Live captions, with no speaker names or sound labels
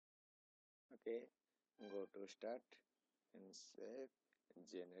Okay, go to start and save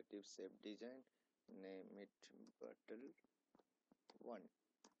generative shape design, name it bottle 1.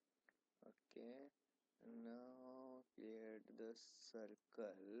 Okay, now create the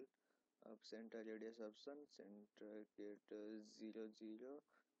circle of center radius option, center create 0 0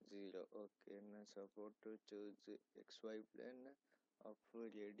 0. Okay, now support to choose xy plane of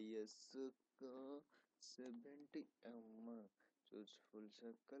radius 70 mm. Choose full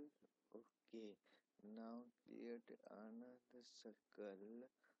circle. Okay, now create another circle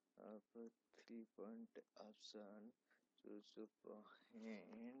of 3-point option. Choose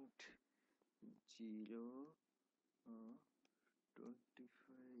point 0 25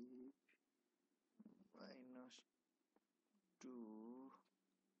 minus 2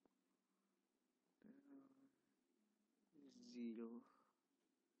 0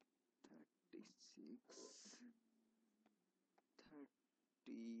 36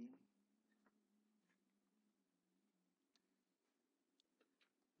 30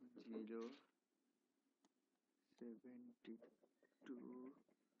 0 72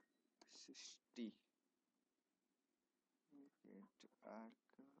 60. Get arc.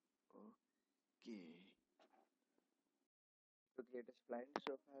 Okay. To create a spline,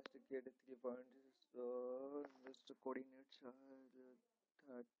 so first create 3 points. So the coordinates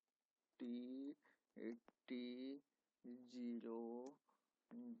are 30, 80, 0,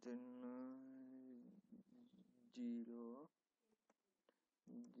 then 0,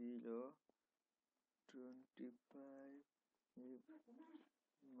 0, 25,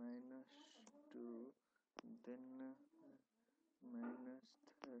 minus 2, then minus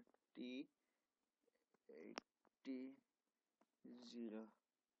 30, 80, 0.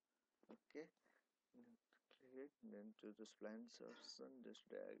 Okay. Click, then choose the spline option, just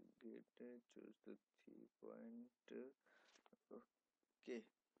drag it, choose the 3-point. Okay.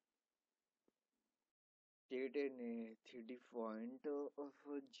 Create a 3D point of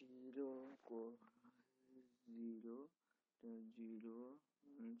 0, 0, 0,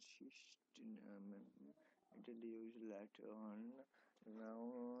 16 mm. It will use later on.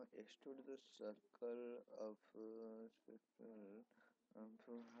 Now extrude the circle of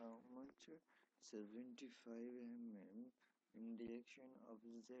for how much? 75 mm in direction of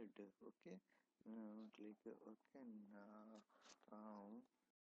Z. Okay. Now click OK.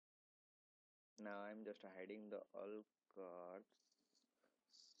 Now I'm just hiding the all cards.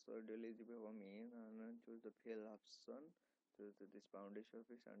 So delete for me and choose the fill option. Choose this boundary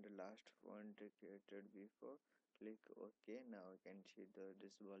surface and the last point created before. Click OK. Now you can see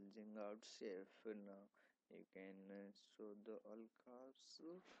this bulging out shape. Now you can show the all curves.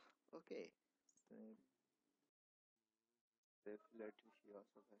 Okay. So, Shapelet she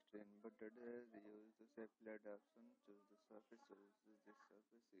also has to inverted use the shapelet option, choose the surface, choose this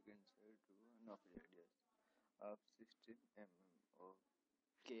surface, you can say to one of radius of 16 mm.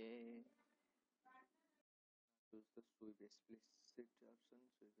 Okay. Choose the sweep explicit option,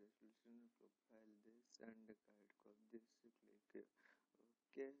 sweep explicit profile this and guide curve this, click OK.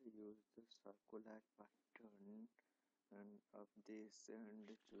 Use the circular pattern and of this and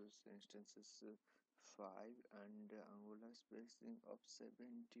choose instances 5 and angular spacing of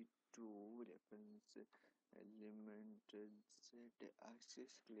 72, reference element Z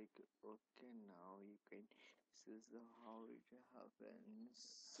axis. Click OK. Now you can see how it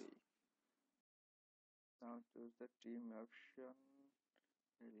happens. Now choose the trim option.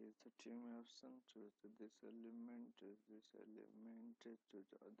 Here is the trim option. Choose this element, choose this element, choose the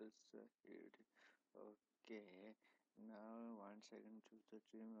other side. Okay. Now once again choose the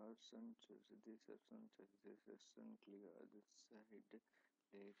trim option, choose this option, choose this option, click other side,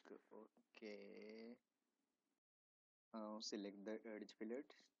 click OK. Now select the edge fillet,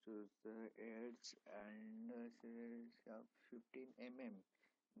 choose the edge and say 15 mm.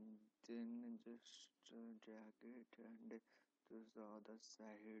 Then just drag it and choose the other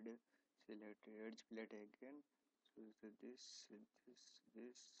side, select edge fillet again, choose this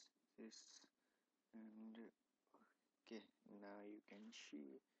and okay. Now you can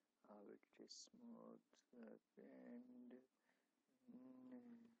see how it is smooth and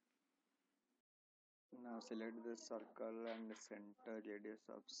now select the circle and center radius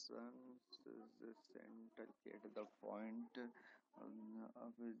option. Choose the center, get the point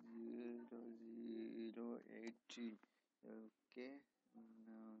of 0 0 80. Okay.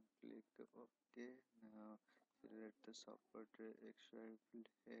 Now click OK. Now select the support XY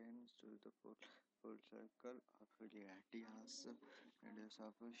plane. Choose the full circle of radius of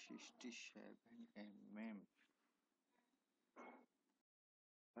 67 mm.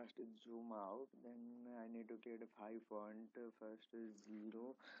 First zoom out, then I need to create a 5 point. First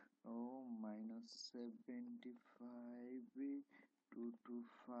 0 minus 75 to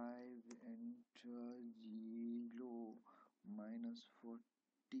 5 enter 0 minus 40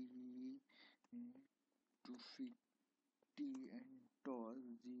 to 50 enter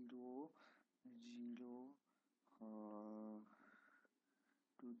 0 0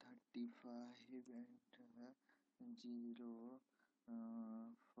 to 35 enter 0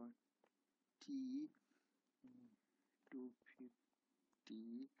 40 to 50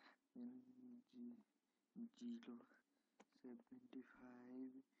 0 75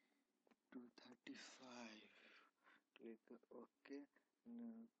 to 35. Click OK.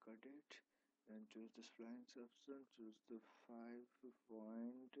 Now cut it and choose the splines option. Choose the 5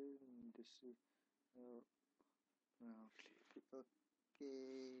 point. This is now click OK.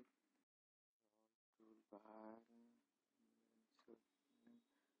 Toolbar. So,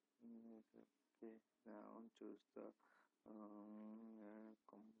 okay. Now choose the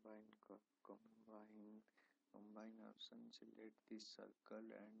combine option. Select this circle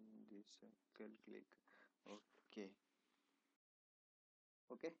and this circle. Click OK.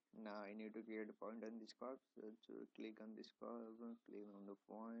 Okay, now I need to create a point on this curve. So click on this curve, click on the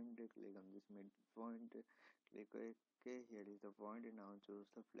point, click on this mid point, click OK. Here is the point. Now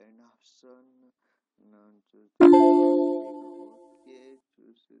choose the plane option. Now choose the OK.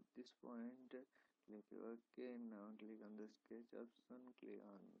 Choose this point. Click OK. Now click on the sketch option. Click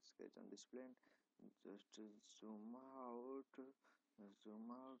on sketch on this plane. Just zoom out. Zoom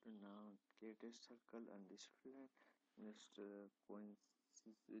out. Now create a circle on this plane. Just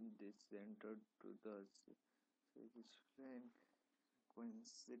in this center to the this plane,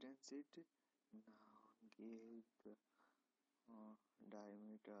 coincidence it. Now give the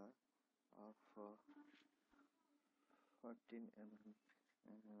diameter of 14 mm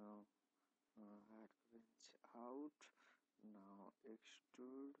and advance out. Now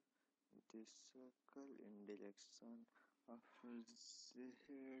extrude this circle in direction of z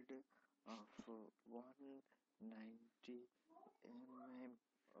of 190 mm.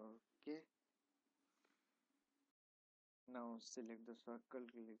 Okay. Now select the circle,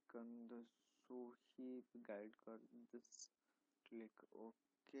 click on the show heap guide card this, click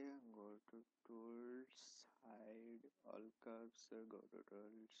OK, go to tools, hide all curves, go to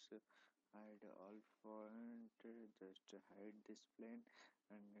tools, hide all point, just hide this plane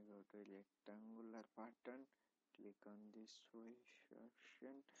and go to rectangular pattern, click on this switch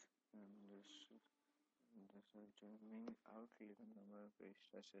option and just zooming out, click on the number of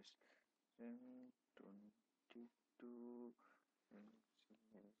pages, then 22 and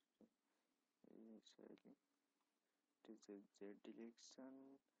this is Z direction,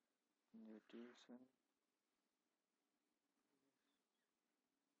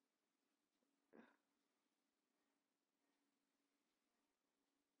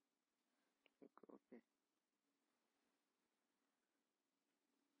 okay.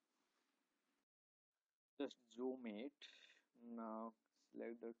 Just zoom it. Now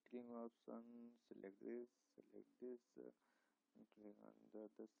select the trim option, select this, click on the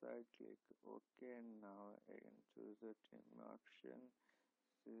other side, click OK. And now I can choose the trim option,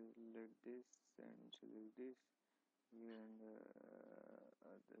 select this and select this. And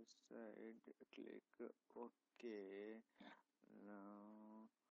other side, click OK.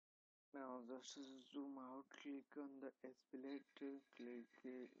 Now just zoom out, click on the split, click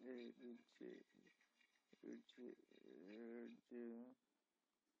edge, okay.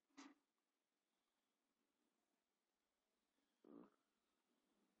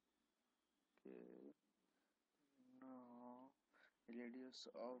 Now radius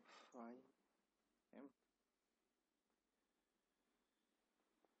of 5 m.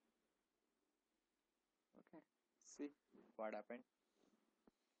 Okay, see what happened.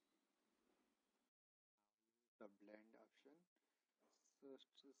 The blend option. First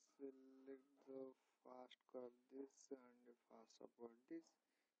select the fast curve this and fast support this.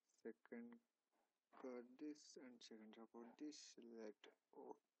 Second curve this and second support this. Select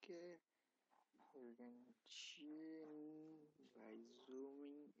OK. You can change by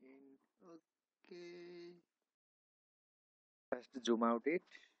zooming in. Okay. First zoom out it.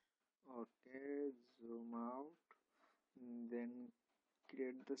 Okay, zoom out. Then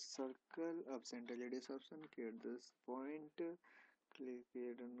create the circle of center radius option. Create this point. Click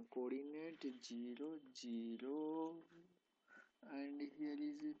here on coordinate 0 0 and here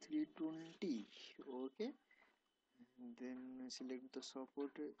is 320. Okay. Then select the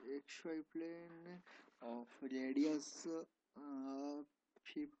support XY plane of radius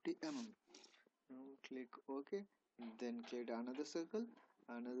 50 mm. Now click OK. Then create another circle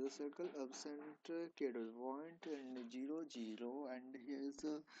of center, create a point and 0 0 and here's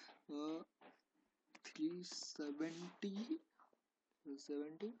 370.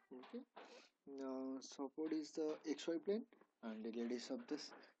 Okay. Now support is the XY plane and the radius of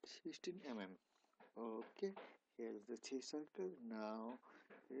this 16 mm. Okay, here's the T circle. Now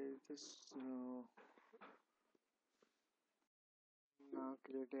here's this. Now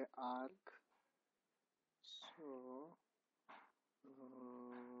create a arc. So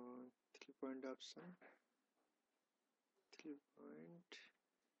 3-point option. 3-point.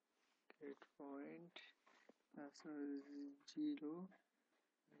 Get point. That's 0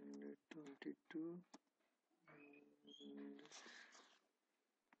 and 22 and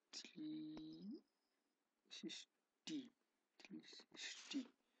 360.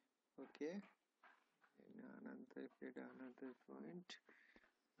 Okay. And another get another point.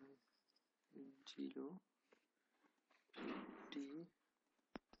 0 50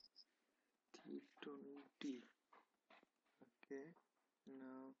 320. Okay.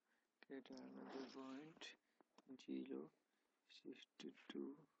 Now get another point. 0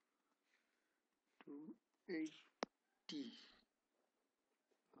 62 to 80.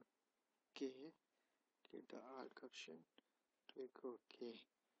 Okay. Get the arc option. Click OK.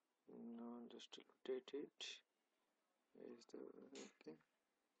 Now just rotate it. Here's the okay.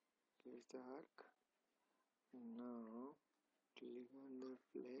 Here's the arc. Now click on the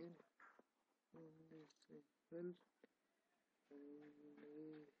plane and the circle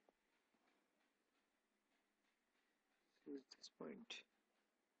and choose this point.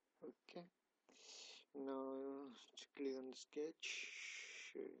 Okay. Now click on the sketch.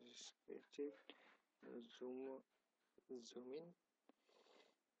 Sketch it. Zoom in. Zoom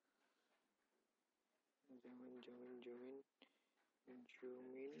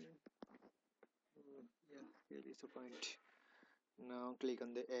in. Yeah, here is the point. Now click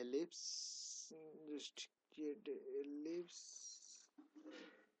on the ellipse. Just get the ellipse.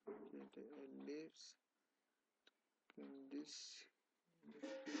 Get the ellipse. Click this.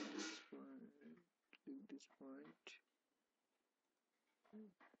 Click this point. Click this point.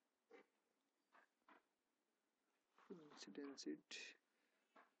 Incidence it.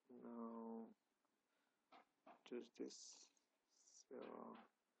 Now choose this. So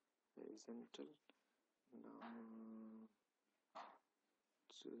horizontal. Now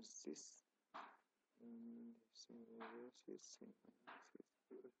choose this. Same analysis.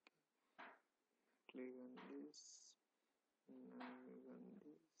 Okay. Click on this. Now click on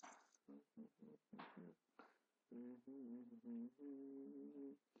this.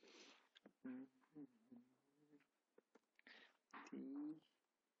 T2.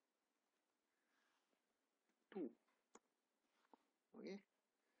 Okay.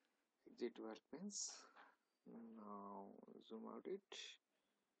 Exit workbench. Now zoom out it.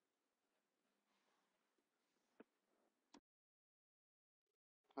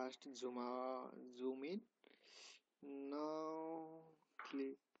 First zoom in. Now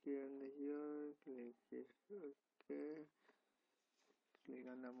click on here. Click here. Okay. Click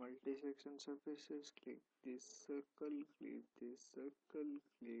on the multi-section surfaces. Click this circle. Click this circle.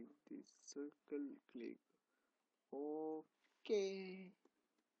 Click this circle. Click OK.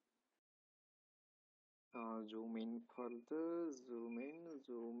 Zoom in further. Zoom in.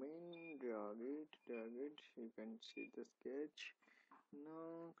 Drag it. You can see the sketch.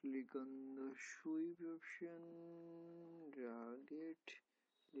 Now click on the sweep option. Drag it.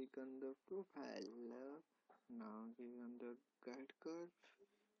 Click on the profile. Now click on the guide curve.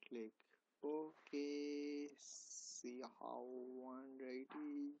 Click OK. See how one right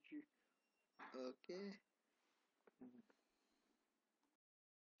is. Okay.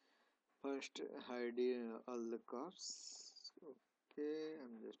 First hiding all the curves. Okay,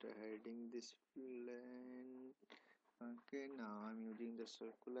 I'm just hiding this plane. Okay, now I'm using the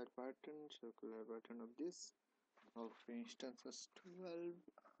circular pattern of this. Of instances 12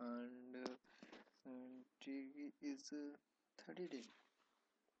 and T is 30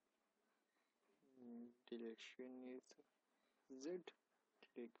 direction is Z.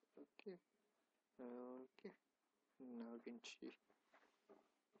 Click OK. Okay, now you can see.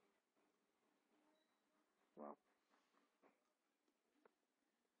 Wow.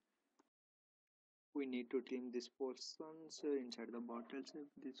 We need to trim this portions inside the bottle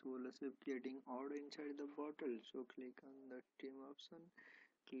shape. This whole shape getting odd inside the bottle. So click on the trim option.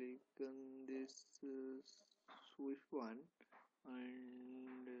 Click on this switch one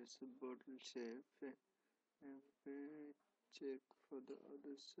and bottle shape. And check for the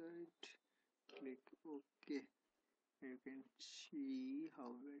other side. Click OK. You can see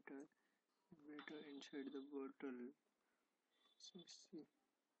how better inside the bottle. So see.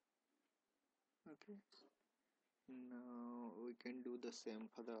 Okay. Now we can do the same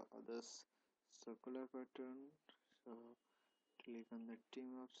for the others circular pattern. So click on the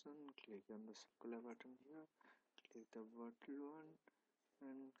team option, click on the circular button here, click the bottle one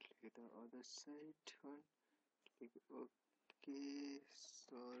and click the other side one, click OK.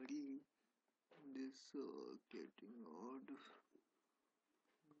 Sorry, this getting odd.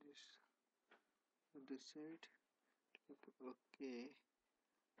 This other side, click OK,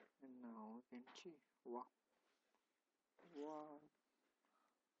 and now you can see. Wow, wow,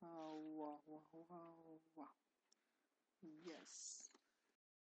 wow, wow, wow, wow, wow. Yes.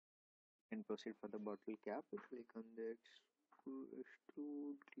 And proceed for the bottle cap. Click on the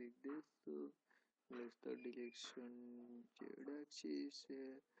extrude, click this, place the direction z-axis,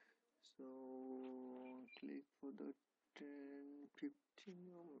 so click for the 10 15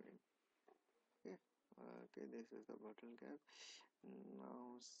 moment. Okay, okay, this is the bottle cap.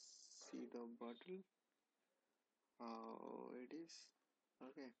 Now see the bottle how it is.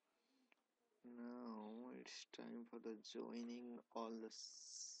 Okay, now it's time for the joining all the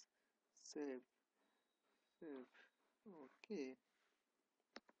shape. Okay,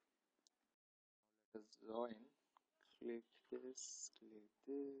 let us join. Click this, click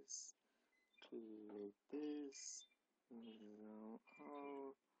this, click this. Now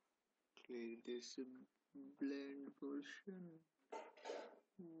out. Click this blend version.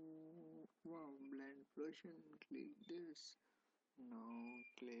 Wow, blend version. Click this. Now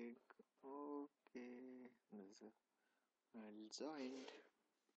click OK. This is well joined.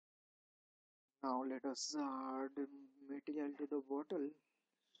 Now let us add material to the bottle.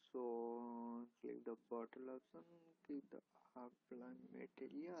 So click the bottle option, click the apply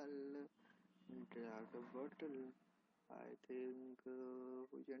material, drag the bottle. I think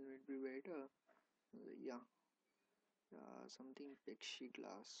which one would be better? Yeah, something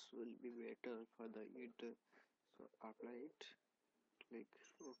plexiglass will be better for the it. So apply it. Click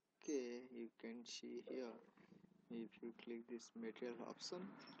OK. You can see here. If you click this material option,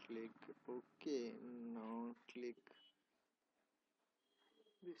 click OK. Now click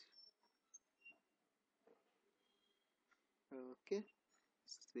this. Okay.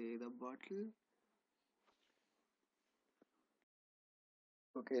 See the bottle.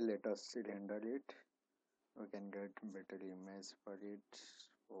 Okay, let us render it. We can get better image for it.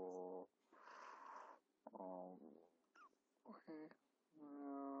 So okay,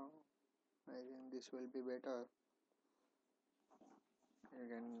 I think this will be better. You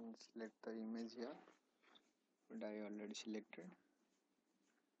can select the image here, but I already selected.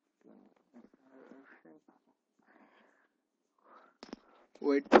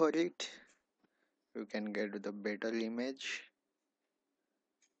 Wait for it. You can get the better image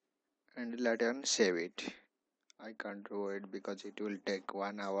and later on save it. I can't do it because it will take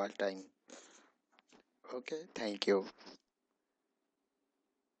 1 hour time. Okay, thank you.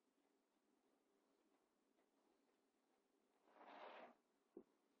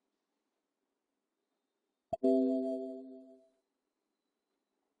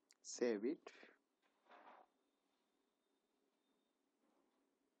 Save it.